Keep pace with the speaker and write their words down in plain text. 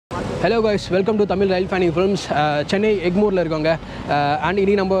Hello guys, welcome to Tamil Railfanning Films. Chennai Egmore la irukanga and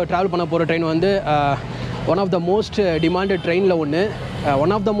ini நம்ம travel பண்ண போற train வந்து one of the most demanded train la ஒன்னு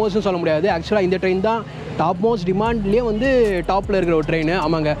one of the most சொல்ல முடியாது actually இந்த train தான் top most டிமாண்ட்லேயே வந்து டாப்பில் இருக்கிற ஒரு ட்ரெயின்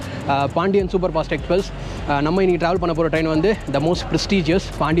ஆமாங்க பாண்டியன் சூப்பர் ஃபாஸ்ட் எக்ஸ்பிரஸ் நம்ம இன்றைக்கி ட்ராவல் பண்ண போகிற ட்ரெயின் வந்து the most prestigious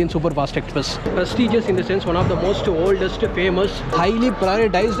Pandian super fast express prestigious in the sense one of the most oldest famous highly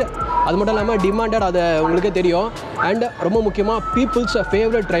ப்ரையாரிட்டைஸ்டு அது மட்டும் இல்லாமல் டிமாண்டட் அது உங்களுக்கே தெரியும் அண்ட் ரொம்ப முக்கியமாக பீப்புள்ஸ்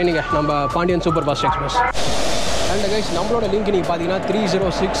ஃபேவரட் ட்ரெயினுங்க நம்ம Pandian super fast express and guys நம்மளோட லிங்க் நீங்கள் பார்த்தீங்கன்னா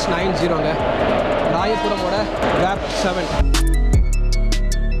 30690ங்க ராயபுரமோட வேப் 7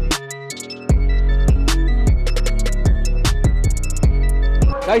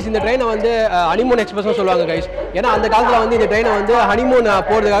 கைஸ் இந்த ட்ரெயினை வந்து ஹனிமூன் எக்ஸ்பிரஸ்னு சொல்லுவாங்க கைஸ் ஏன்னா அந்த காலத்தில் வந்து இந்த ட்ரெயினை வந்து ஹனிமூன்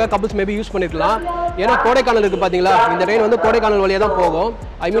போகிறதுக்காக கப்புள்ஸ் மேபி யூஸ் பண்ணிருக்கலாம் ஏன்னா கோடைக்கானல் இருக்குது பார்த்தீங்களா இந்த ட்ரெயின் வந்து கோடைக்கானல் வழியாக தான் போகும்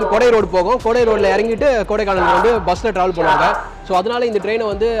ஐ மீன் கோடை ரோடு போகும் கோடை ரோடில் இறங்கிட்டு கோடைக்கானல் வந்து பஸ்ஸில் ட்ராவல் பண்ணுவாங்க ஸோ அதனால் இந்த ட்ரெயினை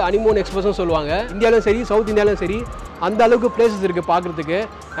வந்து ஹனிமூன் எக்ஸ்பிரஸ்னு சொல்லுவாங்க இந்தியாவிலும் சரி சவுத் இந்தியாவிலும் சரி அந்த அளவுக்கு பிளேசஸ் இருக்குது பார்க்குறதுக்கு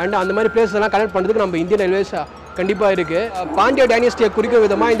அண்ட் அந்த மாதிரி பிளேசஸ் எல்லாம் கனெக்ட் பண்ணுறதுக்கு நம்ம இந்தியன் ரயில்வேஸ் கண்டிப்பாக இருக்குது பாண்டிய டைனஸ்டியை குறிக்கும்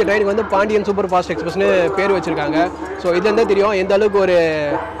விதமாக இந்த ட்ரெயினுக்கு வந்து பாண்டியன் சூப்பர் ஃபாஸ்ட் எக்ஸ்பிரஸ்னு பேர் வச்சிருக்காங்க ஸோ இது வந்து தெரியும் எந்த அளவுக்கு ஒரு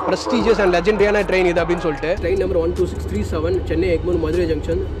ப்ரெஸ்டீஜியஸ் அண்ட் லெஜெண்டரியான ட்ரெயின் இது அப்படின்னு சொல்லிட்டு train number 12637 Chennai Egmore Madurai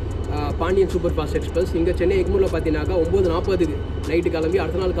junction Pandian super fast express இங்கே சென்னை எக்மூரில் பார்த்தீங்கன்னாக்கா 9:40 நைட்டு கிளம்பி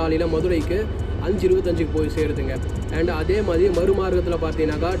அடுத்த நாள் காலையில் மதுரைக்கு 5:25 போய் சேருதுங்க அண்ட் அதே மாதிரி மறுமார்க்கத்தில்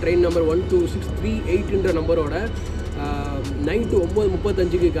பார்த்தீங்கன்னாக்கா ட்ரெயின் நம்பர் 12638 நம்பரோட நைட்டு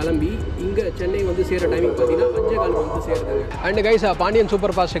 9:35 கிளம்பி இங்கே சென்னை வந்து சேர டைமிங் பார்த்தீங்கன்னா 5:15 வந்து சேருதுங்க and guys Pandian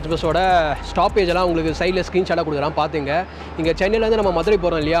super fast எக்ஸ்பிரஸோட ஸ்டாப்பேஜெல்லாம் உங்களுக்கு சைடில் ஸ்க்ரீன்ஷாட்டாக கொடுக்குறான் பார்த்துங்க இங்கே சென்னையிலேருந்து நம்ம மதுரை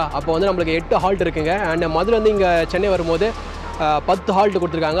போகிறோம் இல்லையா அப்போ வந்து நம்மளுக்கு 8 ஹால்ட் இருக்குங்க அண்ட் மதுரைலேருந்து இங்கே சென்னை வரும்போது 10 ஹால்ட்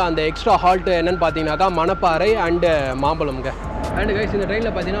கொடுத்துருக்காங்க அந்த எக்ஸ்ட்ரா ஹால்ட் என்னென்னு பார்த்தீங்கன்னாக்கா மணப்பாறை அண்டு மாம்பழம்ங்க அண்ட் கைஸ் இந்த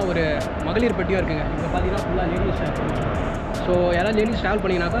ட்ரெயினில் பார்த்தீங்கன்னா ஒரு மகளிர் பெட்டியும் இருக்குங்க இங்கே பார்த்தீங்கன்னா ஃபுல்லாக லேடிஸ் ஸோ யாராவது லேடிஸ் ட்ராவல்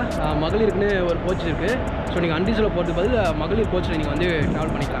பண்ணிங்கனாக்கா மகளிருக்குன்னு ஒரு கோச் இருக்குது ஸோ நீங்கள் அன்ரிசர்வ் போகிறதுக்கு பதில் மகளிர் கோச்சில் நீங்கள் வந்து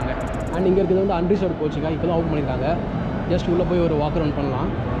ட்ராவல் பண்ணிக்கலாங்க அண்ட் இங்கே இருக்கிறது வந்து அன்ரிசர்வ் கோச்சுங்க இப்போ தான் ஓப்பன் பண்ணியிருக்காங்க ஜஸ்ட் உள்ளே போய் ஒரு வாக் ரவுண்ட் பண்ணலாம்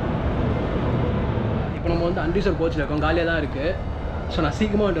இப்போ நம்ம வந்து அன்ரிசர்வ் கோச்சில் இருக்கோம் காலியாக தான் இருக்குது ஸோ நான்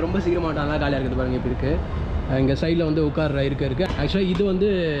சீக்கிரமாக ரொம்ப சீக்கிரமாக நல்லா காலியாக இருக்குது பாருங்கள் இப்போ இருக்குது இங்கே சைடில் வந்து உட்கார இருக்குது ஆக்சுவலாக இது வந்து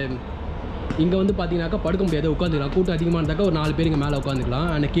இங்கே வந்து பார்த்தீங்கன்னாக்கா படுக்க முடியாது உட்காந்துக்கலாம் கூட்டம் அதிகமாக இருந்தாக்கா ஒரு 4 பேர் இங்கே மேலே உட்காந்துக்கலாம்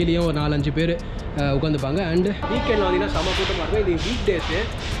அண்ட் கீழேயும் ஒரு 4-5 பேர் உட்காந்துப்பாங்க அண்ட் வீக்கெண்டில் வந்தீங்கன்னா செம்ம கூட்டமாக இருக்கும் இது வீக் டேஸு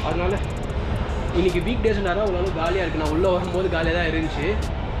அதனால் இன்றைக்கி வீக் டேஸ்னால உங்களுக்கு காலியாக இருக்குது நான் உள்ளே வரும்போது காலியாக தான் இருந்துச்சு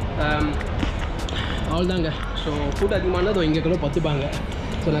அவ்வளோதாங்க ஸோ கூட்டம் அதிகமாக இருந்தால் இங்கே கூட பத்துப்பாங்க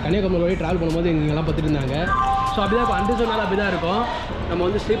ஸோ நான் கன்னியாகுமரி வழி ட்ராவல் பண்ணும்போது இங்கெல்லாம் பத்துட்டு இருந்தாங்க ஸோ அப்படி தான் அன்ரிசர்வ்னால அப்படி தான் இருக்கும் நம்ம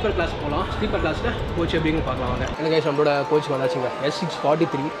வந்து ஸ்லீப்பர் கிளாஸ் போகலாம் ஸ்லீப்பர் கிளாஸில் கோச் எப்படின்னு பார்க்கலாம் வாங்க எனக்கு நம்மளோட கோச் வந்தாச்சுங்க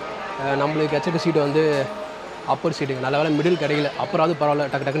S643 நம்மளுக்கு எச்சட்டு சீட்டு வந்து அப்பர் சீட்டுங்க நல்ல வேலை மிடில் கிடைக்கல அப்புறம் பரவாயில்ல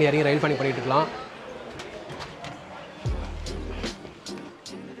டக்கு டக்குன்னு இறங்கி ரயில் ஃபேனிங் பண்ணிட்டு இருக்கலாம்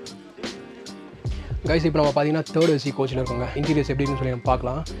கைஸ் இப்போ நம்ம பார்த்தீங்கன்னா 3rd AC கோச்சில் இருக்கோங்க இன்டீரியர்ஸ் எப்படின்னு சொல்லி நம்ம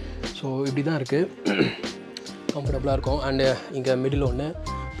பார்க்கலாம் ஸோ இப்படி தான் இருக்குது கம்ஃபர்டபுளாக இருக்கும் அண்டு இங்கே மிடில் ஒன்று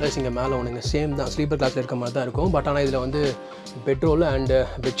ப்ளஸ் இங்கே மேலே ஒன்றுங்க சேம் தான் ஸ்லீப்பர் கிளாஸில் இருக்க மாதிரி தான் இருக்கும் பட் ஆனால் இதில் வந்து பெட்ரோல் அண்டு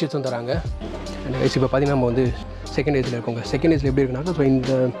பெட்ஷீட்ஸும் தராங்க அண்ட் கைஸ் இப்போ பார்த்தீங்கன்னா நம்ம வந்து செகண்ட் ஏஜில் இருக்கோங்க செகண்ட் ஏஜில் எப்படி இருக்குனாக்கா ஸோ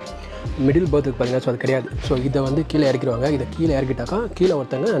இந்த மிடில் பர்த்துக்கு பார்த்தீங்கன்னா ஸோ அது கிடையாது ஸோ இதை வந்து கீழே இறக்கிடுவாங்க இதை கீழே இறக்கிட்டாக்கா கீழே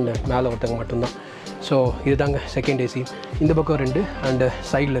ஒருத்தங்க அண்ட் மேலே ஒருத்தங்க மட்டும்தான் ஸோ இது தாங்க செகண்ட் ஏசி இந்த பக்கம் 2 அண்டு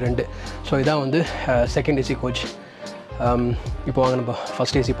சைடில் 2 ஸோ இதான் வந்து செகண்ட் ஏசி கோச் இப்போ வாங்க நம்ம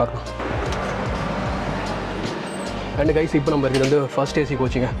ஃபஸ்ட் ஏசி பார்க்கலாம் அண்ட் கைஸ் இப்போ நம்ம இருக்கிறது வந்து first AC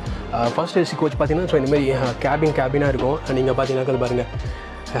கோச்சுங்க first AC coach பார்த்தீங்கன்னா ஸோ இந்தமாதிரி கேபினாக இருக்கும் நீங்கள் பார்த்தீங்கன்னாக்கா அது பாருங்கள்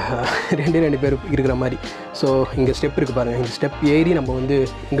 2 பேர் இருக்கிற மாதிரி ஸோ இங்கே ஸ்டெப் இருக்குது பாருங்கள் இந்த ஸ்டெப் ஏறி நம்ம வந்து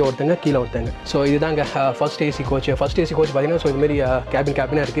இங்கே ஒருத்தங்க கீழே ஒருத்தங்க ஸோ இதுதாங்க ஃபஸ்ட் ஏசி கோச் பார்த்தீங்கன்னா ஸோ இதுமாரி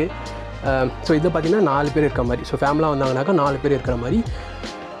கேபினாக இருக்குது ஸோ இதை பார்த்தீங்கன்னா 4 பேர் இருக்கிற மாதிரி ஸோ ஃபேமிலியாக வந்தாங்கனாக்கா 4 பேர் இருக்கிற மாதிரி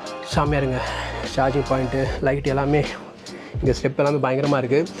செம்மையாக இருங்க சார்ஜிங் பாயிண்ட்டு லைட் எல்லாமே இங்கே ஸ்டெப் எல்லாமே பயங்கரமாக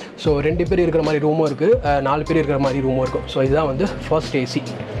இருக்குது ஸோ 2 பேர் இருக்கிற மாதிரி ரூமும் இருக்குது 4 பேர் இருக்கிற மாதிரி ரூமும் இருக்கும் ஸோ இதுதான் வந்து ஃபர்ஸ்ட் ஏசி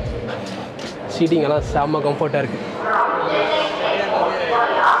சீட்டிங் எல்லாம் செம்ம கம்ஃபர்ட்டாக இருக்குது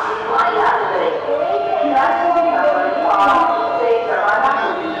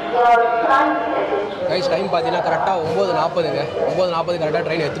கைஸ் டைம் பார்த்தீங்கன்னா கரெக்டாக 9:40ங்க 9:40 கரெக்டாக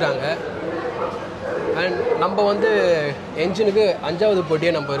ட்ரெயின் எடுத்துட்டாங்க அண்ட் நம்ம வந்து என்ஜினுக்கு 5வது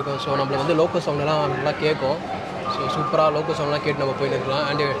போட்டியே நம்ம இருக்கோம் ஸோ நம்மளுக்கு வந்து லோக்கல் சவுண்டெல்லாம் நல்லா கேட்கும் ஸோ சூப்பராக லோக்கல் சவுண்ட்லாம் கேட்டு நம்ம போயிட்டு இருக்கலாம்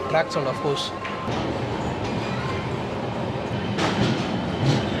and track sound of course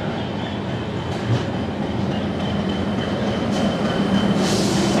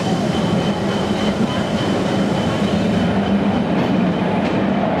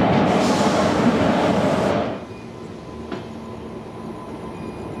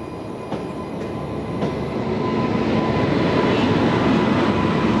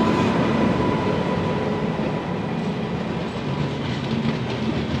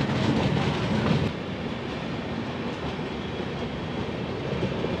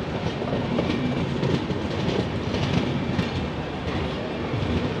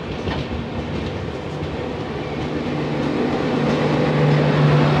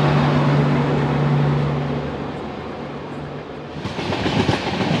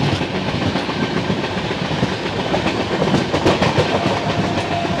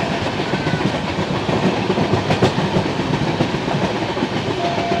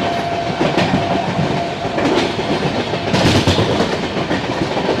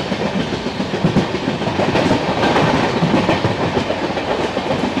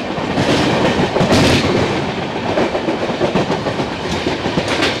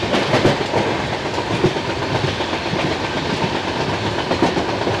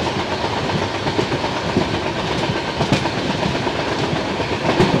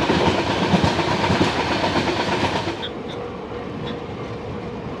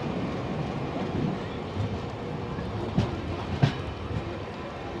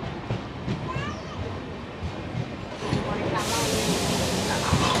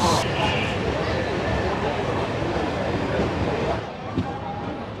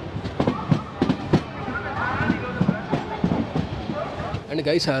and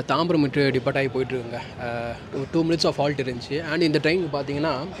guys Tambaram விட்டு டிபார்ட் ஆகி போயிட்டுருக்குங்க. ஒரு 2 minutes ஆஃப் ஃபால்ட் இருந்துச்சு. அண்ட் இந்த ட்ரெயின்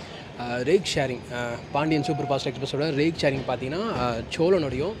பார்த்தீங்கன்னா rack sharing, Pandian super fast எக்ஸ்பிரஸோட rack sharing பார்த்தீங்கன்னா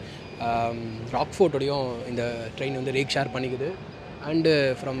சோழனோடையும் ராக்ஃபோர்ட்டோடையும் இந்த ட்ரெயின் வந்து rack share பண்ணிக்குது. And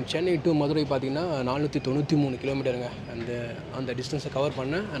from Chennai to Madurai பார்த்திங்கன்னா 493 கிலோமீட்டருங்க. அந்த டிஸ்டன்ஸை கவர்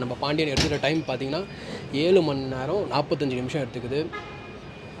பண்ண நம்ம பாண்டியன் எடுத்துகிற டைம் பார்த்திங்கன்னா 7 மணி நேரம் 45 நிமிஷம் எடுத்துக்குது.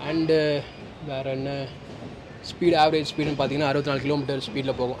 அண்டு வேறு என்ன ஸ்பீடு, ஆவரேஜ் ஸ்பீடுன்னு பார்த்தீங்கன்னா 64 கிலோமீட்டர்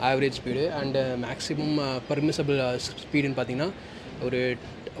ஸ்பீடில் போகும் average speed. And maximum permissible ஸ்பீடுன்னு பார்த்தீங்கன்னா ஒரு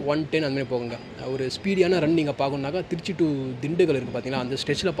 110 அந்த மாதிரி போகுங்க. ஒரு ஸ்பீடியான ரன் நீங்கள் பார்க்கணுன்னாக்கா திருச்சி டு திண்டுக்கல் இருக்குது பார்த்தீங்கன்னா, அந்த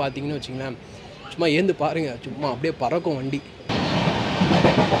ஸ்ட்ரெச்சில் பார்த்தீங்கன்னு வச்சிங்களேன், சும்மா ஏந்து பாருங்கள், சும்மா அப்படியே பறக்கும் வண்டி.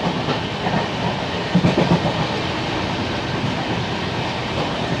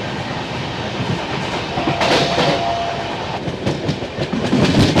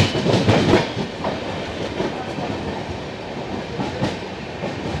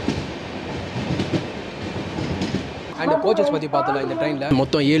 அண்ட் கோச்சஸ் பற்றி பார்த்தலாம். இந்த ட்ரெயினில்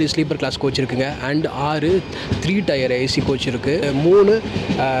மொத்தம் 7 ஸ்லீப்பர் கிளாஸ் கோச் இருக்குங்க. அண்ட் 6 3 டயர் ஏசி கோச் இருக்குது, 3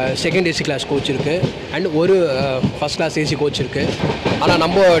 செகண்ட் ஏசி கிளாஸ் கோச் இருக்குது, அண்ட் ஒரு ஃபஸ்ட் கிளாஸ் ஏசி கோச் இருக்குது. ஆனால்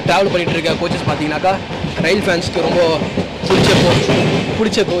நம்ம ட்ராவல் பண்ணிகிட்டு இருக்க கோச்சஸ் பார்த்தீங்கன்னாக்கா ரயில் ஃபேன்ஸ்க்கு ரொம்ப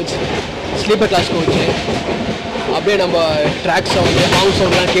பிடிச்ச கோச் ஸ்லீப்பர் கிளாஸ் கோச்சு. அப்படியே நம்ம ட்ராக் சவுண்டு, ஹாங்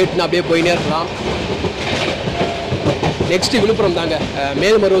சவுண்ட்லாம் கேட்டுன்னு அப்படியே போயினே இருக்கலாம். நெக்ஸ்ட்டு விழுப்புரம் தாங்க.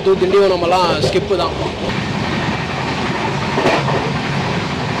 மேல்மருவத்தூர், திண்டிவனமெல்லாம் ஸ்கிப்பு தான்.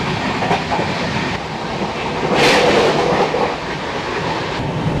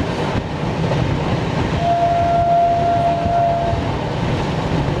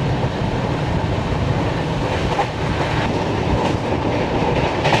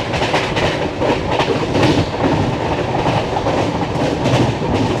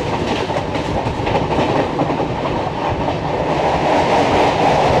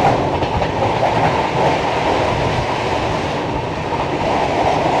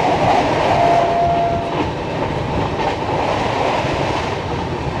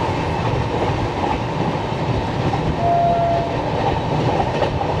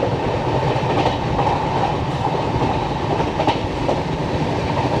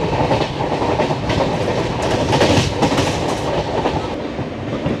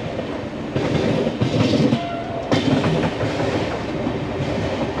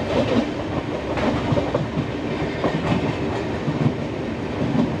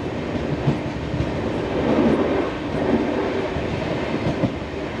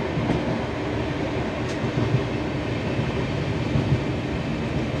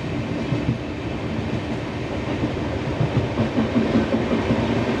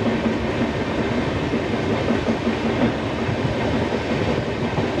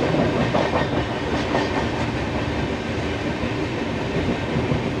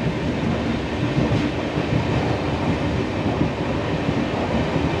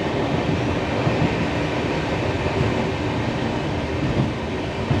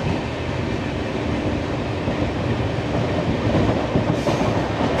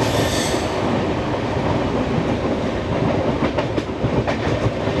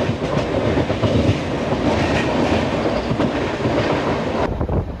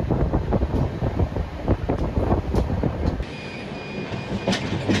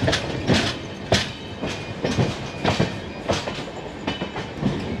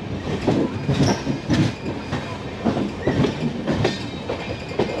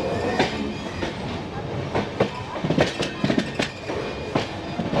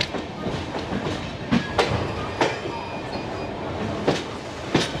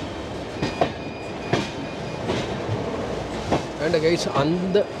 அண்ட் கைஸ்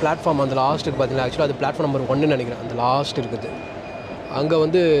அந்த பிளாட்ஃபார்ம் அந்த லாஸ்ட்டுக்கு பார்த்தீங்கன்னா, ஆக்சுவலாக அது பிளாட்ஃபார்ம் நம்பர் 1 நினைக்கிறேன், அந்த லாஸ்ட் இருக்குது. அங்கே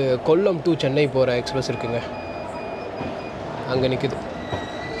வந்து கொல்லம் டு சென்னை போகிற எக்ஸ்பிரஸ் இருக்குங்க, அங்கே நிற்குது.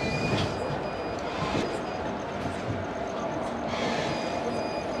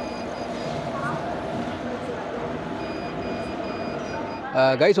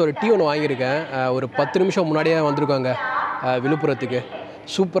 கைஸ் ஒரு டீ ஒன்று வாங்கியிருக்கேன். ஒரு 10 நிமிஷம் முன்னாடியே வந்திருக்காங்க விழுப்புரத்துக்கு.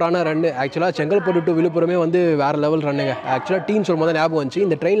 சூப்பரான ரன்னு. ஆக்சுவலாக செங்கல்பட்டு டு விழுப்புரமே வந்து வேறு லெவல் ரன்னுங்க. ஆக்சுவலாக டீன்னு சொல்லும் போது ஞாபகம் வந்துச்சு,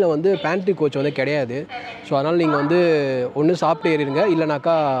 இந்த ட்ரெயினில் வந்து பேண்ட்ரி கோச் வந்து கிடையாது. ஸோ அதனால் நீங்கள் வந்து ஒன்று சாப்பிட்டு ஏறிடுங்க,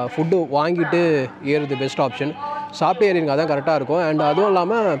 இல்லைனாக்கா ஃபுட்டு வாங்கிட்டு ஏறுறது பெஸ்ட் ஆப்ஷன். சாப்பிட்டு ஏறிடுங்க, அதான் கரெக்டாக இருக்கும். அண்ட் அதுவும்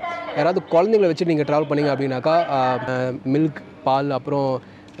இல்லாமல் யாராவது குழந்தைங்கள வச்சுட்டு நீங்கள் ட்ராவல் பண்ணிங்க அப்படின்னாக்கா மில்க், பால், அப்புறம்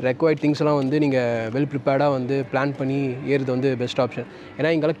ரெக்வயர்ட் திங்ஸ் எல்லாம் வந்து நீங்கள் வெல் ப்ரிப்பேர்டாக வந்து பிளான் பண்ணி ஏறுறது வந்து பெஸ்ட் ஆப்ஷன்.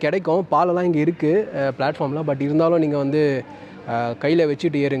 ஏன்னா இங்கெல்லாம் கிடைக்கும், பாலெல்லாம் இங்கே இருக்குது பிளாட்ஃபார்மில். பட் இருந்தாலும் நீங்கள் வந்து கையில்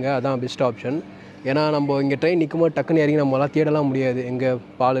வச்சுட்டு ஏறுங்க, அதான் பெஸ்ட் ஆப்ஷன். ஏன்னா நம்ம இங்கே ட்ரெயின் நிற்கும்போது டக்குன்னு இறங்கி நம்மளால் தேடலாம் முடியாது எங்கே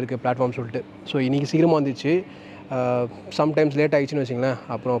பால் இருக்குது பிளாட்ஃபார்ம் சொல்லிட்டு. ஸோ இன்றைக்கி சீக்கிரமாக வந்துச்சு. சம்டைம்ஸ் லேட் ஆகிடுச்சின்னு வச்சிங்களேன்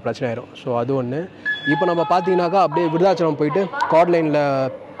அப்புறம் பிரச்சனை ஆயிரும். ஸோ அது ஒன்று. இப்போ நம்ம பார்த்தீங்கன்னாக்கா அப்படியே விருதாச்சலம் போயிட்டு கார்ட் லைனில்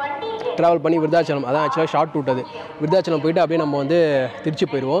ட்ராவல் பண்ணி விருதாச்சலம், அதான் ஆக்சுவலாக ஷார்ட் ரூட் அது. விருதாச்சலம் போயிட்டு அப்படியே நம்ம வந்து திருச்சி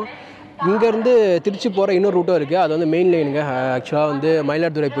போயிடுவோம். இங்கேருந்து திருச்சி போகிற இன்னொரு ரூட்டும் இருக்குது, அது வந்து மெயின் லைனுங்க. ஆக்சுவலாக வந்து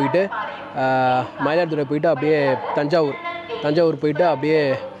மயிலாடுதுறை போயிட்டு அப்படியே தஞ்சாவூர் போயிட்டு அப்படியே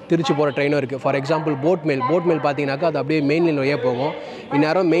திருச்சி போகிற ட்ரெயினும் இருக்குது. ஃபார் எக்ஸாம்பிள் போட் மேல் பார்த்தீங்கன்னாக்கா அது அப்படியே மெயின் லைன் வழியாக போகும்.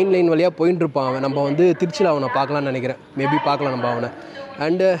 இந்நேரம் மெயின் லைன் வழியாக போயின்னு இருப்பான் அவன். நம்ம வந்து திருச்சியில் அவனை பார்க்கலான்னு நினைக்கிறேன், மேபி பார்க்கலாம் நம்ம அவனை.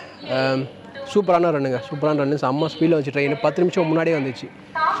 அண்டு சூப்பரான ரன்னு, செம்ம ஸ்பீடில் வச்சு ட்ரெயின் 10 நிமிஷம் முன்னாடியே வந்துச்சு.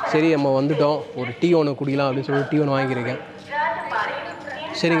 சரி நம்ம வந்துவிட்டோம், ஒரு டீ ஒன்று குடிக்கலாம் அப்படின்னு சொல்லி டீ ஒன்று வாங்கியிருக்கேன்.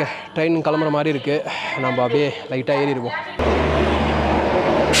 சரிங்க, ட்ரெயின் கிளம்புற மாதிரி இருக்குது, நம்ம அப்படியே லைட்டாக ஏறிடுவோம்.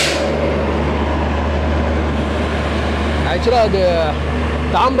 ஆக்சுவலாக அது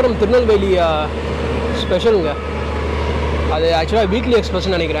தாம்பரம் திருநெல்வேலி ஸ்பெஷலுங்க. அது ஆக்சுவலாக வீக்லி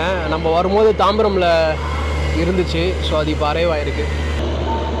எக்ஸ்பிரஸ்ன்னு நினைக்கிறேன். நம்ம வரும்போது தாம்பரமில் இருந்துச்சு, ஸோ அது இப்போ அரைவ் ஆகிருக்கு.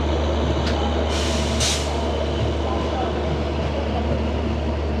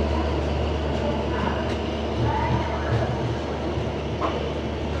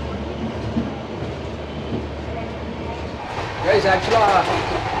 ஆக்சுவலாக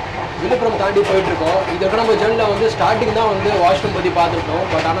விழுப்புரம் தாண்டி போயிட்டுருக்கோம். இதோட நம்ம ஜேர்னியில் வந்து ஸ்டார்டிங் தான் வந்து வாஷ்ரூம் பற்றி பார்த்துருக்கோம்.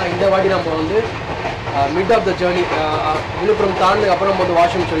 பட் ஆனால் இந்த வாட்டி நம்ம வந்து mid of the journey Villupuram தாண்டினதுக்கு அப்புறம் நம்ம வந்து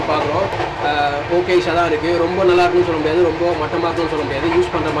வாஷ்ரூம் சொல்லி பார்க்குறோம். ஓகேஷாக தான் இருக்குது, ரொம்ப நல்லா இருக்குன்னு சொல்ல முடியாது, ரொம்ப மட்டமாக இருக்குன்னு சொல்ல முடியாது,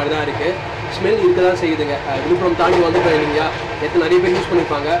 யூஸ் பண்ணுற மாதிரி தான் இருக்குது. ஸ்மெல் இருக்க தான் செய்யுதுங்க. விழுப்புரம் தாண்டி வந்துட்டோம் இல்லைங்களா, நிறைய பேர் யூஸ்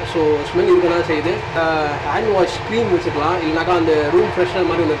பண்ணியிருப்பாங்க. ஸோ ஸ்மெல் இருக்க தான் செய்யுது. ஹேண்ட் வாஷ் க்ரீம் வச்சுக்கலாம், இல்லைனாக்கா அந்த ரூம் ஃப்ரெஷ்னர்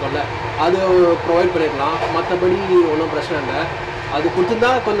மாதிரி ஒன்று இருக்கும்ல, அது ப்ரொவைட் பண்ணிக்கலாம். மற்றபடி ஒன்றும் பிரச்சனை இல்லை, அது கொடுத்துருந்தா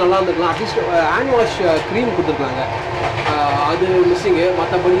கொஞ்சம் நல்லா இருந்துருக்கலாம். அட்லீஸ்ட் ஹேண்ட் வாஷ் க்ரீம் கொடுத்துருக்காங்க, அது மிஸ்ஸிங்கு.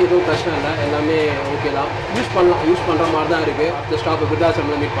 மற்றபடி எதுவும் பிரச்சனை இல்லை, எல்லாமே ஓகே தான், யூஸ் பண்ணலாம். யூஸ் பண்ணுற மாதிரி தான் இருக்குது. அடுத்த ஸ்டாப்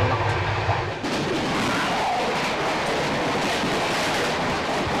விருதாச்சலமில் மீட் பண்ணலாம்.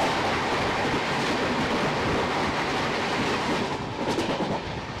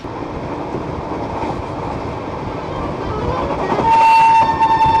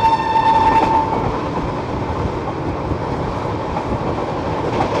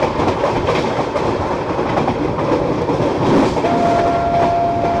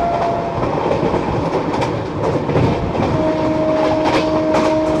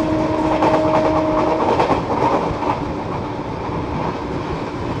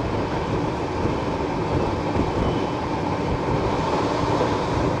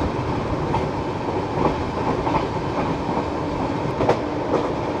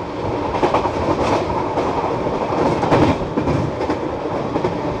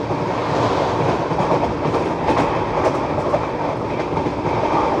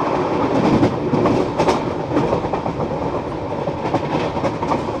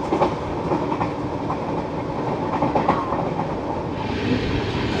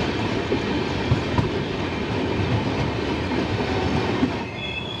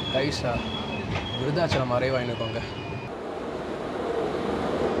 விருதாச்சலம் அரைவ் ஆகிருக்கோங்க.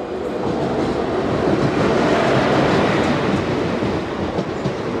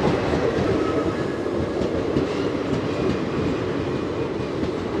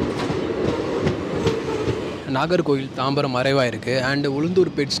 நாகர்கோவில் தாம்பரம் அரைவாக இருக்குது. அண்டு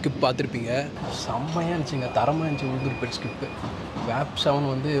உளுந்தூர்பேட் ஸ்கிப் பார்த்துருப்பீங்க, செம்மையாக இருந்துச்சுங்க, தரமாக இருந்துச்சு. உளுந்தூர்பேட் ஸ்கிப்பு வேப்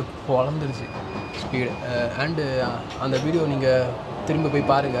சவுண்ட் வந்து வளர்ந்துருச்சு ஸ்பீடு. அண்டு அந்த வீடியோ நீங்கள் திரும்ப போய்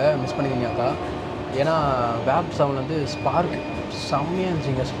பாருங்கள், மிஸ் பண்ணிக்கிங்கக்கா. ஏன்னா வேப் சவுண்ட் வந்து ஸ்பார்க்கு செம்மையாக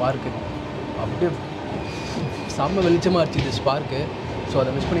இருந்துச்சுங்க. ஸ்பார்க்கு அப்படியே செம்ம வெளிச்சமாக இருந்துச்சு ஸ்பார்க்கு. ஸோ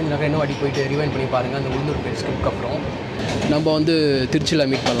அதை மிஸ் பண்ணியிருந்தாக்கா இன்னும் வாட்டி போயிட்டு ரிவைண்ட் பண்ணி பாருங்கள். அந்த உளுந்தூர்பேட் ஸ்கிப்க்கு அப்புறம் நம்ம வந்து திருச்சியில்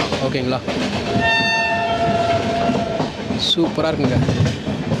மீட் பண்ணலாம், ஓகேங்களா? சூப்பராக இருக்குங்க.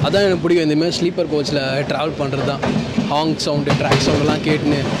 அதான் எனக்கு பிடிக்கும், இந்தமாதிரி ஸ்லீப்பர் கோச்சில் ட்ராவல் பண்ணுறது தான். ஹாங் சவுண்டு, ட்ராக் சவுண்டெல்லாம்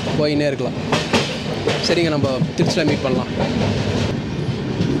கேட்டுன்னு போயின்னே இருக்கலாம். சரிங்க, நம்ம திருச்சியில் மீட் பண்ணலாம்.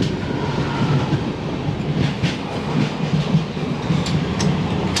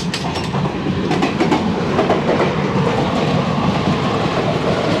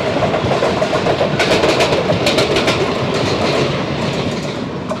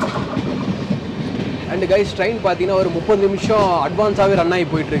 அண்டு கைஸ், ட்ரெயின் பார்த்தீங்கன்னா ஒரு 30 நிமிஷம் அட்வான்ஸாகவே ரன் ஆகி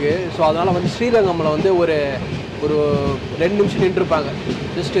போயிட்டுருக்கு. ஸோ அதனால் வந்து ஸ்ரீரங்கமில் வந்து ஒரு 2 நிமிஷம் நின்றுருப்பாங்க.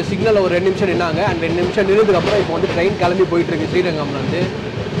 ஜஸ்ட்டு சிக்னலில் ஒரு 2 நிமிஷம் நின்னாங்க. அண்ட் 2 நிமிஷம் நின்றதுக்கப்புறம் இப்போ வந்து ட்ரெயின் கிளம்பி போயிட்டுருக்கு ஸ்ரீரங்கமில் வந்து.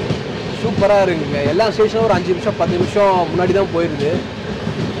 சூப்பராக இருக்குங்க. எல்லா ஸ்டேஷனும் ஒரு 5 நிமிஷம் 10 நிமிஷம் முன்னாடி தான் போயிடுது.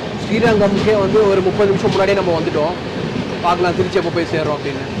 ஸ்ரீரங்கமுக்கே வந்து ஒரு 30 நிமிஷம் முன்னாடியே நம்ம வந்துவிட்டோம். பார்க்கலாம் திருச்சி எப்போ போய் சேர்றோம்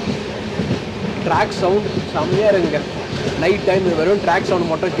அப்படின்னு. ட்ராக் சவுண்ட் செம்மையாக இருக்குங்க. நைட் டைம் வெறும் ட்ராக்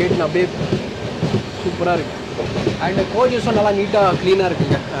சவுண்ட் மட்டும் கேட்டுன்னு அப்படியே சூப்பராக இருக்குது. அண்டு கோச்சஸும் நல்லா நீட்டாக க்ளீனாக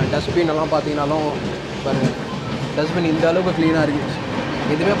இருக்குங்க. டஸ்ட்பின் எல்லாம் பார்த்தீங்கன்னாலும் பாருங்கள், டஸ்ட்பின் இந்த அளவுக்கு க்ளீனாக இருக்குது,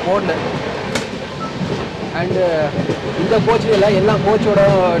 எதுவுமே போடல. அண்டு இந்த கோச்சில் இல்லை, எல்லா கோச்சோட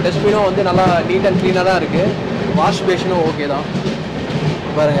டஸ்ட்பினும் வந்து நல்லா நீட் அண்ட் க்ளீனாக தான் இருக்குது. வாஷ் பேஷனும் ஓகே தான்.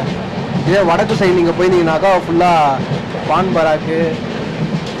 பாருங்கள், இதே வடக்கு சைடு நீங்கள் போயிருந்தீங்கன்னாக்கா ஃபுல்லாக பான் பராக்கு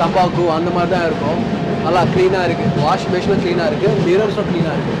தம்பாக்கு அந்த மாதிரி தான் இருக்கும். நல்லா க்ளீனாக இருக்குது, வாஷ் பேஷனும் க்ளீனாக இருக்குது, மிரர்ஸும்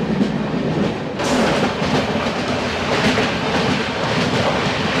க்ளீனாக இருக்குது.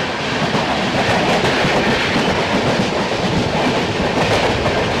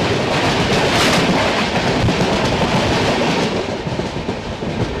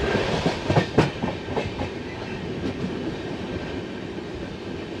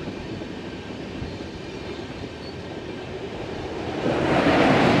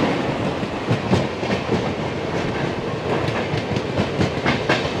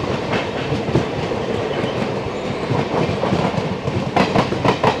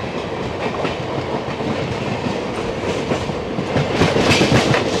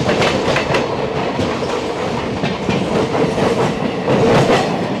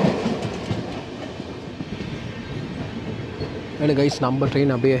 அண்ட் கைஸ், நம்ம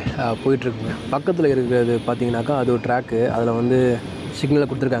ட்ரெயின் அப்படியே போயிட்டுருக்குங்க. பக்கத்தில் இருக்கிறது பார்த்தீங்கன்னாக்கா அது ஒரு ட்ராக்கு, அதில் வந்து சிக்னலை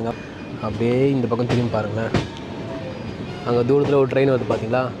கொடுத்துருக்காங்க. அப்படியே இந்த பக்கம் திரும்பி பாருங்களேன், அங்கே தூரத்தில் ஒரு ட்ரெயின் வருது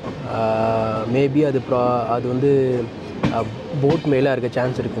பார்த்தீங்களா. மேபி அது வந்து போட் மெயிலாக இருக்க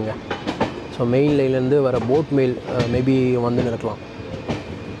சான்ஸ் இருக்குங்க. ஸோ மெயின் லைன்லேருந்து வர போட் மெயில் மேபி வந்து நடக்கலாம்.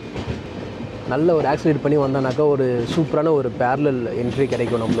 நல்ல ஒரு ஆக்சிலேட் பண்ணி வந்தானாக்கா ஒரு சூப்பரான ஒரு பேரலல் என்ட்ரி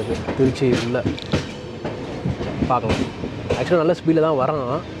கிடைக்கும் நம்மளுக்கு திருச்சி உள்ள. பார்க்கலாம். ஆக்சுவலாக நல்ல ஸ்பீடில் தான்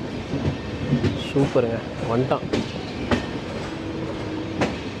வரான். சூப்பருங்க, வந்துட்டான்.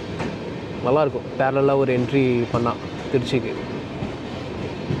 நல்லாயிருக்கும் பேரலாக ஒரு என்ட்ரி பண்ணால் திருச்சிக்கு.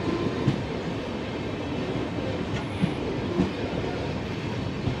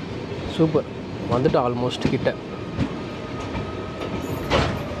 சூப்பர், வந்துட்டான் ஆல்மோஸ்ட் கிட்ட.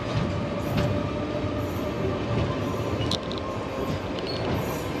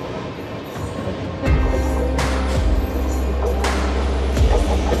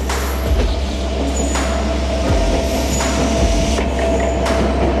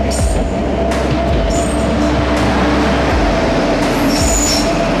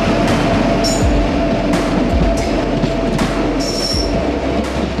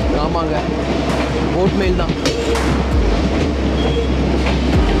 போட் மெயில் தான்.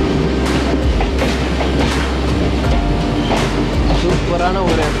 சூப்பரான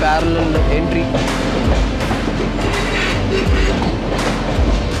ஒரு பேரலல் என்ட்ரி.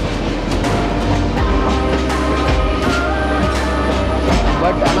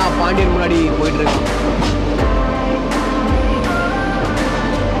 பட் ஆனால் பாண்டியன் முன்னாடி போயிட்டுருக்கு.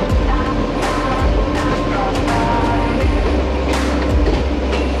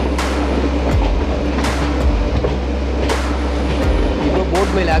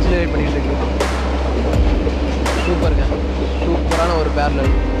 மேல் ஆக்சிலரேட் பண்ணிட்டு இருக்கு. சூப்பருங்க, சூப்பரான ஒரு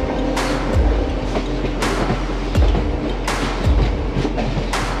பேரலல்.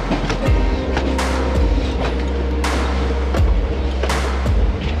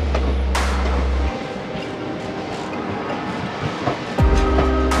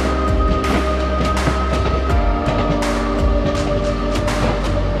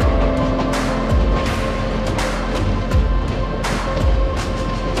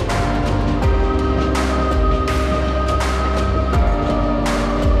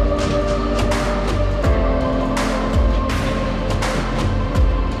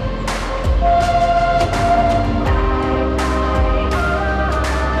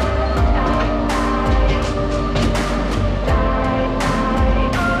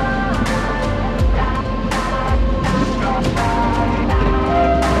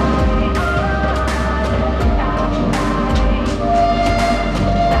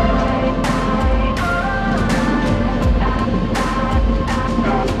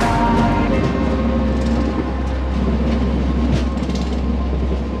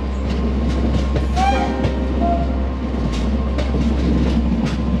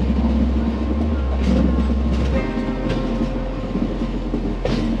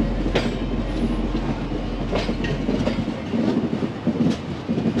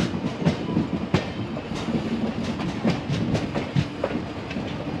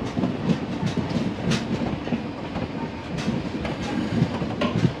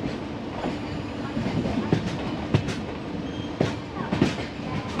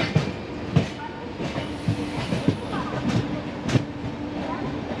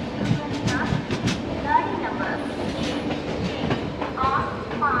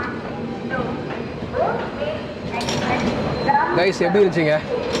 கைஸ் எப்படி இருந்துச்சுங்க?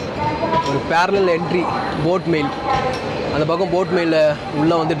 ஒரு பேரலல் என்ட்ரி போட் மெயில். அந்த பக்கம் போட் மெயிலில்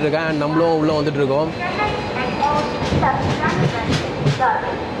உள்ளே வந்துட்டுருக்கேன். நம்மளும் உள்ளே வந்துட்டுருக்கோம்.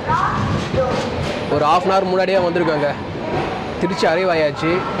 ஒரு ½ hour முன்னாடியே வந்திருக்காங்க. திருச்சி அரைவ்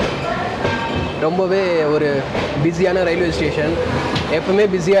ஆயாச்சு. ரொம்பவே ஒரு பிஸியான ரயில்வே ஸ்டேஷன். எப்பவுமே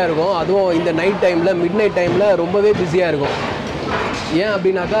பிஸியாக இருக்கும். அதுவும் இந்த நைட் டைமில், மிட் நைட் டைமில் ரொம்பவே பிஸியாக இருக்கும். ஏன்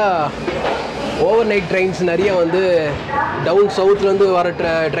அப்படின்னாக்கா ஓவர் நைட் ட்ரெயின்ஸ் நிறைய வந்து டவுன் சவுத்துலேருந்து வர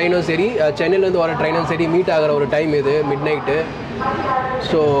ட்ரெயினும் சரி, சென்னையிலேருந்து வர ட்ரெயினும் சரி மீட் ஆகிற ஒரு டைம் இது மிட் நைட்டு.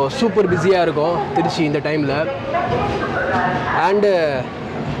 ஸோ சூப்பர் பிஸியாக இருக்கும் திருச்சி இந்த டைமில். அண்டு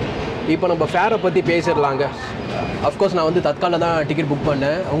இப்போ நம்ம ஃபேரை பற்றி பேசிடலாங்க. அஃப்கோர்ஸ் நான் வந்து தற்காலில் தான் டிக்கெட் புக்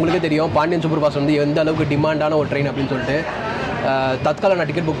பண்ணேன். உங்களுக்கே தெரியும் பாண்டியன் சூப்பர் ஃபாஸ்ட் வந்து எந்த அளவுக்கு டிமாண்டான ஒரு ட்ரெயின் அப்படின்னு சொல்லிட்டு. தற்காலில் நான்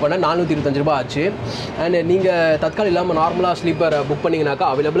டிக்கெட் புக் பண்ணேன். 425 ரூபா ஆச்சு. அண்ட் நீங்கள் தற்கால் இல்லாமல் நார்மலாக ஸ்லீப்பர் புக் பண்ணிங்கனாக்கா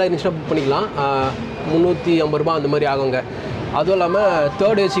அவைலபிளாக இருந்துச்சுன்னா புக் பண்ணிக்கலாம். 350 ரூபா அந்த மாதிரி ஆகுங்க. அதுவும் இல்லாமல்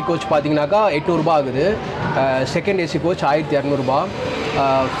தேர்ட் ஏசி கோச் பார்த்தீங்கன்னாக்கா 800 ரூபா ஆகுது. செகண்ட் ஏசி கோச் 1200 ரூபா.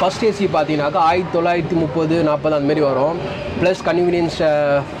 ஃபஸ்ட் ஏசி பார்த்தீங்கன்னாக்கா 1930, 40 அந்தமாரி வரும். ப்ளஸ் கன்வீனியன்ஸ்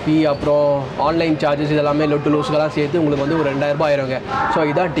ஃபீ, அப்புறம் ஆன்லைன் சார்ஜஸ், இதெல்லாமே லொட்டு லூஸ்கெல்லாம் சேர்த்து உங்களுக்கு வந்து ஒரு 2000 ரூபா ஆயிருங்க. ஸோ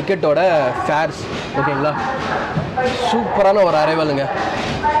இதான் டிக்கெட்டோட ஃபேர்ஸ். ஓகேங்களா? சூப்பரான ஒரு அரைவலுங்க.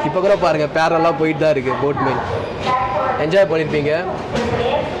 இப்போ கூட பாருங்கள் பேரெல்லாம் போயிட்டு தான் இருக்குது. போட் மெயில் என்ஜாய் பண்ணியிருப்பீங்க.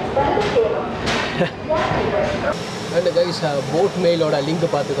 அண்ட் கைஸ் போட் மெயிலோட லிங்க்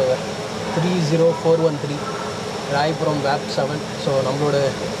பார்த்துக்கோங்க. 30413 ராயபுரம் வேப் 7. ஸோ நம்மளோட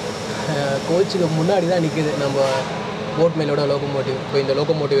கோச்சுக்கு முன்னாடி தான் நிற்கிது நம்ம போட் மெயிலோட லோக்கோமோட்டிவ். இப்போ இந்த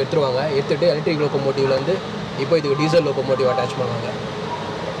லோக்கோமோட்டிவ் எடுத்துகிட்டு எலக்ட்ரிக் லோக்கோமோட்டிவில் வந்து இப்போ இதுக்கு டீசல் லோக்கோமோட்டிவ் அட்டாச் பண்ணுவாங்க.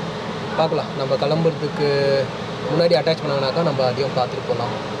 பார்க்கலாம், நம்ம கிளம்புறதுக்கு முன்னாடி அட்டாச் பண்ணாங்கனாக்கா நம்ம அதையும் பார்த்துட்டு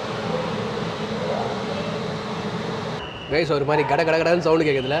போகலாம். கைஸ் ஒரு மாதிரி கடன்னு சவுண்டு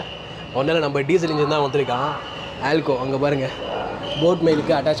கேட்குதுல. ஒன்றில் நம்ம டீசல் இன்ஜின் தான் வந்திருக்கான். ஆல்கோ அங்கே பாருங்கள் போட்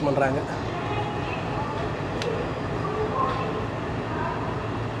மெயிலுக்கு அட்டாச் பண்ணுறாங்க.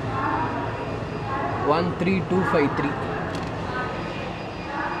 $13253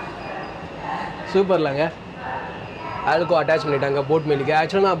 சூப்பர்லாங்க. ஆல்கோ அட்டாச் பண்ணிட்டாங்க போட் மெயிலுக்கு.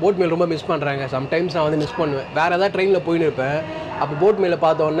 ஆக்சுவலாக நான் போட் மெயில் ரொம்ப மிஸ் பண்ணுறாங்க. சம்டைம்ஸ் நான் வந்து மிஸ் பண்ணுவேன். வேறு ஏதாவது ட்ரெயினில் போயின்னு இருப்பேன். அப்போ போட் மெயிலில்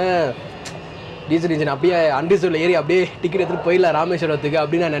பார்த்தோன்னே டீசல் இன்ஜின் அப்படியே அன்ரிசர்வில் ஏறி அப்படியே டிக்கெட் எடுத்துகிட்டு போயிடலாம் ராமேஸ்வரத்துக்கு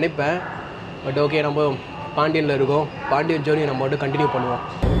அப்படின்னு நான் நினைப்பேன். பட் ஓகே, நம்ம பாண்டியனில் இருக்கோம். பாண்டியன் ஜேர்னி நம்ம மட்டும் கண்டினியூ பண்ணுவோம்.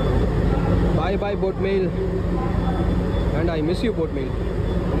 பாய் boat mail. And I miss you boat mail.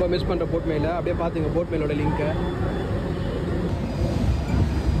 ரொம்ப மிஸ் பண்ணுற போட் மெயிலை. அப்படியே பார்த்துங்க போட் மெயிலோட லிங்க்கை.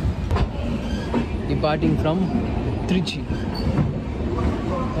 Departing from Trichy.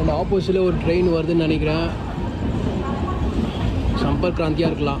 அண்ட் ஆப்போசிட்டில் ஒரு ட்ரெயின் வருதுன்னு நினைக்கிறேன். சம்பர்க்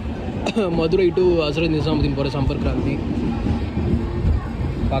கிராந்தியாக இருக்கலாம். மதுரை டு ஹசரத் நிசாமுதீன் போகிற சம்பர்க் கிராந்தி.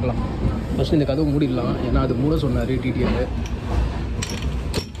 பார்க்கலாம். ஃபஸ்ட்டு இந்த கதவு மூடிடலாம், ஏன்னா அது மூட சொன்னார் டிடிஎல்.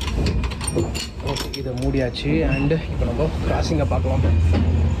 ஓகே, இதை மூடியாச்சு. அண்டு இப்போ நம்ம கிராசிங்கை பார்க்கலாம்.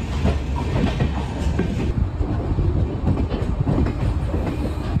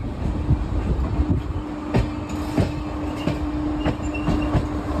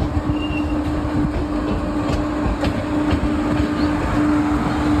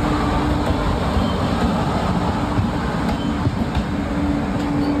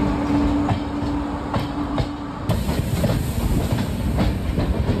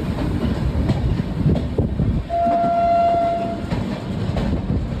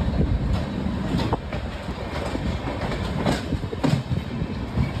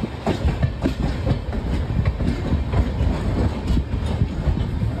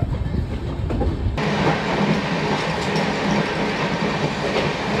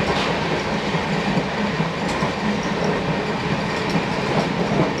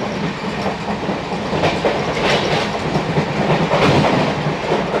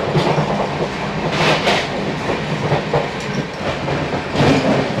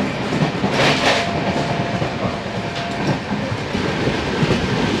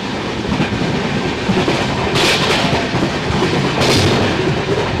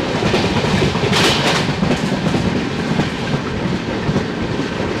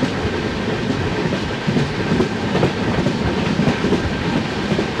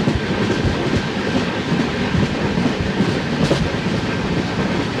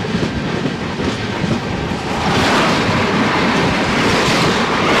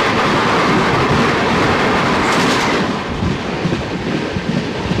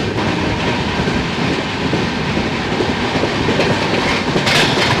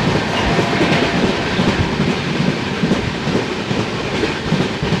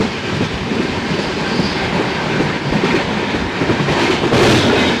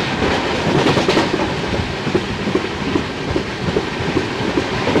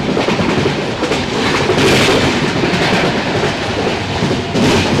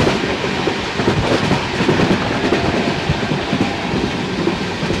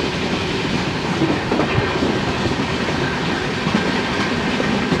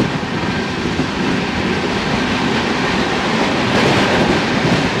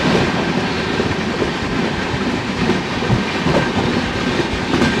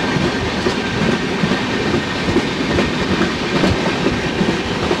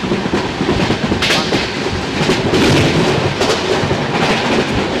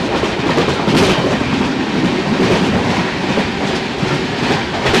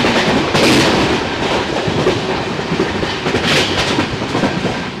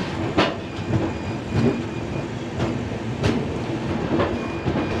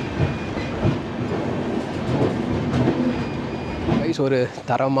 ஒரு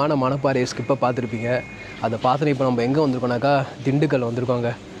தரமான மணப்பாறை ஸ்கிப்பை பார்த்துருப்பீங்க. அதை பார்த்துட்டு இப்போ நம்ம எங்கே வந்திருக்கோம்னாக்கா திண்டுக்கல்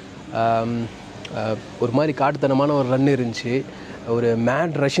வந்திருக்கோங்க. ஒரு மாதிரி காட்டுத்தனமான ஒரு ரன் இருந்துச்சு, ஒரு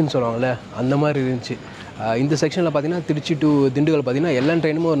மேட் ரஷ்ன்னு சொல்லுவாங்கள்ல அந்த மாதிரி இருந்துச்சு. இந்த செக்ஷனில் பார்த்திங்கன்னா திருச்சி டு திண்டுக்கல் பார்த்திங்கன்னா எல்லா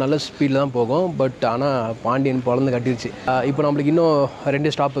ட்ரெயினுமே ஒரு நல்ல ஸ்பீடில் தான் போகும். பட் ஆனால் பாண்டியன் பொழந்து கட்டிடுச்சு. இப்போ நம்மளுக்கு இன்னும்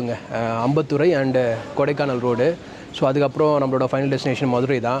 2 ஸ்டாப்புங்க, அம்பத்தூரை அண்டு கொடைக்கானல் ரோடு. ஸோ அதுக்கப்புறம் நம்மளோட ஃபைனல் டெஸ்டினேஷன்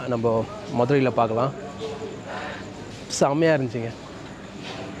மதுரை தான். நம்ம மதுரையில் பார்க்கலாம். செம்மையாக இருந்துச்சுங்க.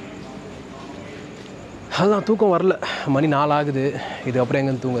 அதுதான் தூக்கம் வரல, மணி 4 ஆகுது. இதுக்கப்புறம்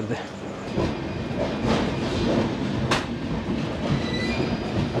எங்கேருந்து தூங்குறது?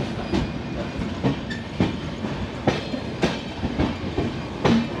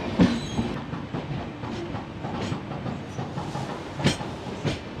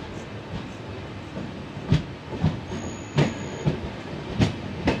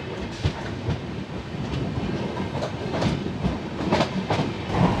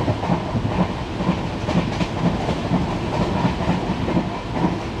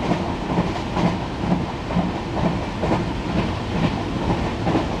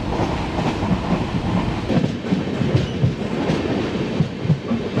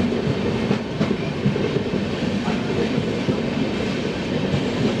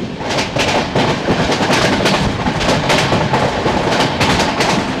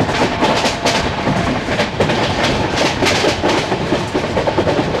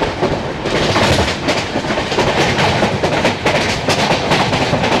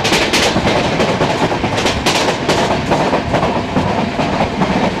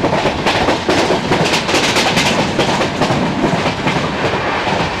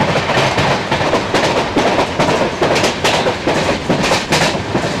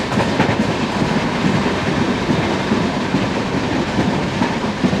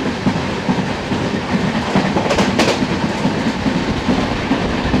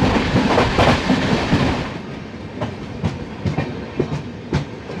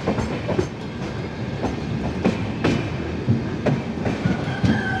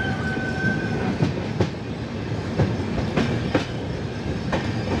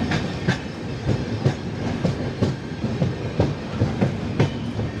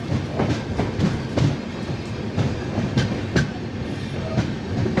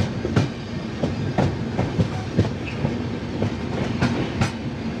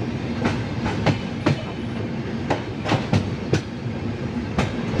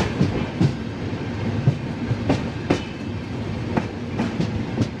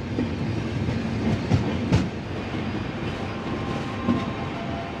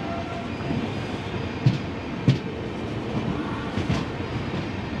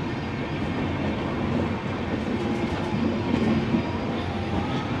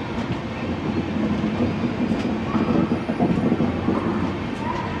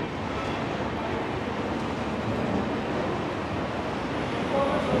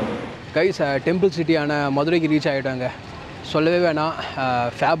 கைஸ், டெம்பிள் சிட்டியான மதுரைக்கு ரீச் ஆகிட்டாங்க. சொல்லவே வேணாம்,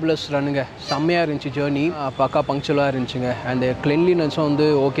 ஃபேபுலஸ் ரன்னுங்க. செம்மையாக இருந்துச்சு ஜேர்னி, பக்கா பங்க்சுவலாக இருந்துச்சுங்க. அண்ட் கிளென்லினஸும் வந்து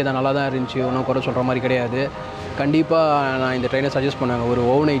ஓகே தான், நல்லா தான் இருந்துச்சு, ஒன்றும் குறை சொல்கிற மாதிரி கிடையாது. கண்டிப்பாக நான் இந்த ட்ரெயினை சஜஸ்ட் பண்ணுவேங்க ஒரு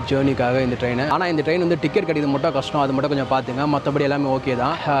ஓவர் நைட் ஜேர்னிக்காக இந்த ட்ரெயினை. ஆனால் இந்த ட்ரெயின் வந்து டிக்கெட் கிடைக்கிறது மட்டும் கஷ்டம், அது மட்டும் கொஞ்சம் பார்த்துங்க. மற்றபடி எல்லாமே ஓகே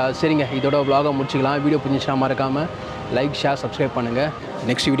தான். சரிங்க, இதோட vlog முடிச்சிக்கலாம். வீடியோ பிடிச்சிச்சுனா மறக்காமல் லைக், ஷேர், சப்ஸ்கிரைப் பண்ணுங்கள்.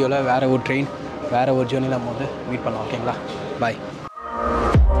 நெக்ஸ்ட் வீடியோவில் வேறு ஒரு ட்ரெயின், வேறு ஒரு ஜேர்னியில் நம்ம வந்து மீட் பண்ணலாம். ஓகேங்களா? பாய்.